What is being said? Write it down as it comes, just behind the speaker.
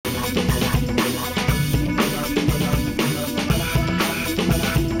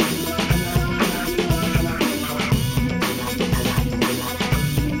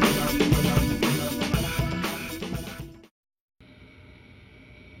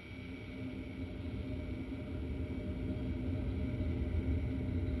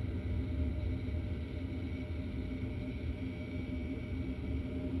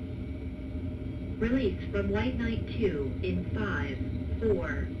Release from White Knight 2 in 5,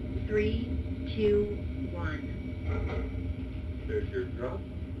 4, 3, 2, 1. There's your drop.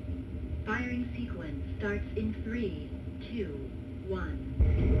 Firing sequence starts in 3, 2, 1.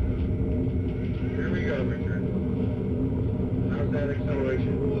 Here we go, Richard. How's that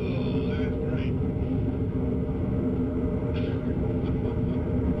acceleration? Whoa, that's great.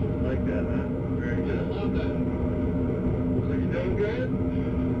 Like that, huh? Very I good. love that. Looks like you're doing good.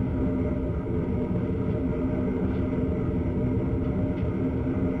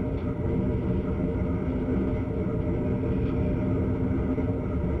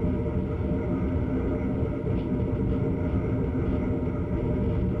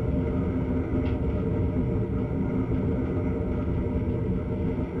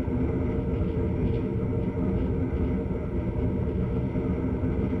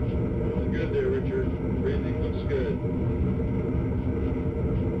 Good there, Richard. Breathing looks good.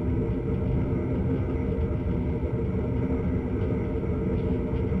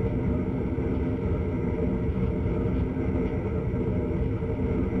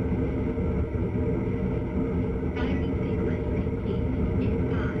 Firing sequence complete in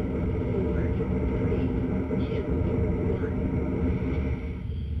 5, 4, 3, 2, 1.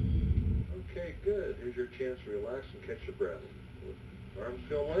 Okay, good. Here's your chance to relax and catch your breath. Arms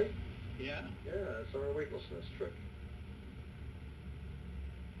feel light? Yeah. Yeah, that's our weightlessness trick.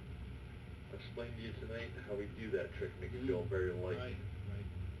 I explained to you tonight how we do that trick, make you feel very light. Right, right.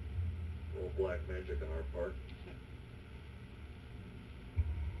 A little black magic on our part.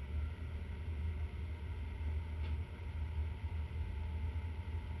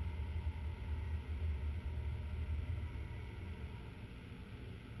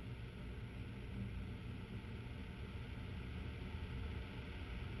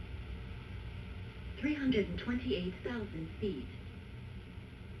 $328,000 feet.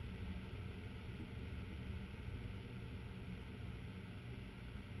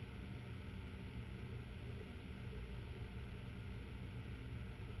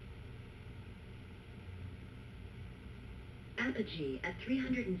 Apogee at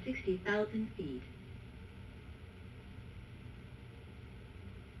 360,000 feet.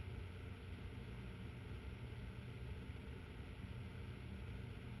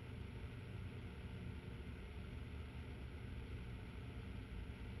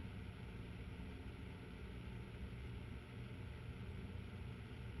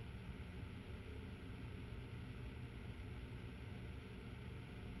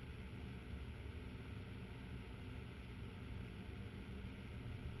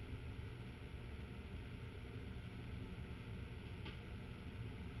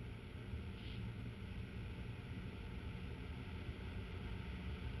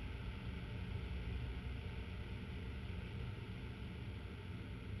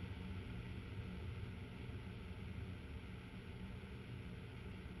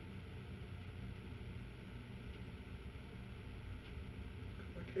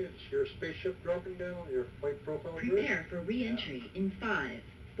 Okay, it's your spaceship dropping down, your flight profile grid. Prepare for re-entry in 5,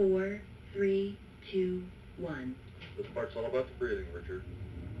 4, 3, 2, 1. This part's all about the breathing, Richard.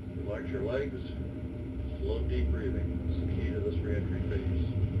 Relax your legs, slow, deep breathing. It's the key to this re-entry phase.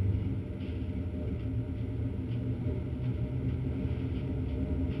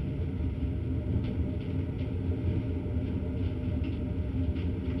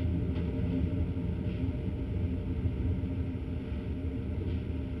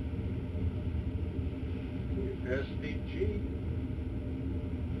 Past speed G.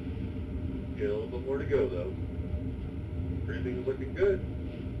 Get a little bit more to go though. Breathing is looking good.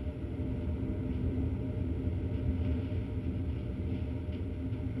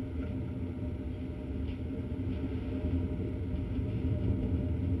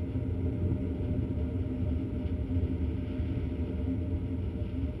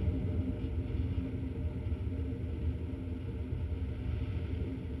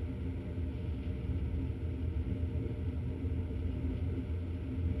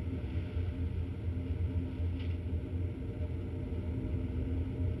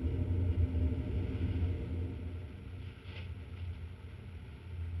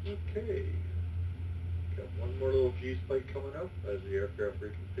 Okay. Got one more little G-spike coming up as the aircraft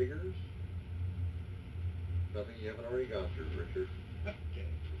reconfigures. Nothing you haven't already gone through, Richard. Okay.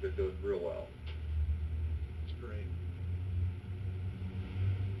 You've been doing real well. That's great.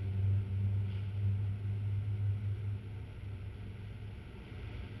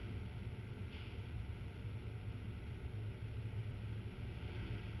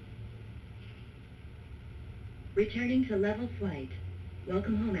 Returning to level flight.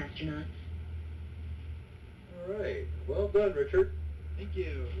 Welcome home, astronauts. All right. Well done, Richard. Thank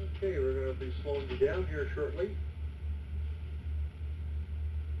you. Okay, we're going to be slowing you down here shortly.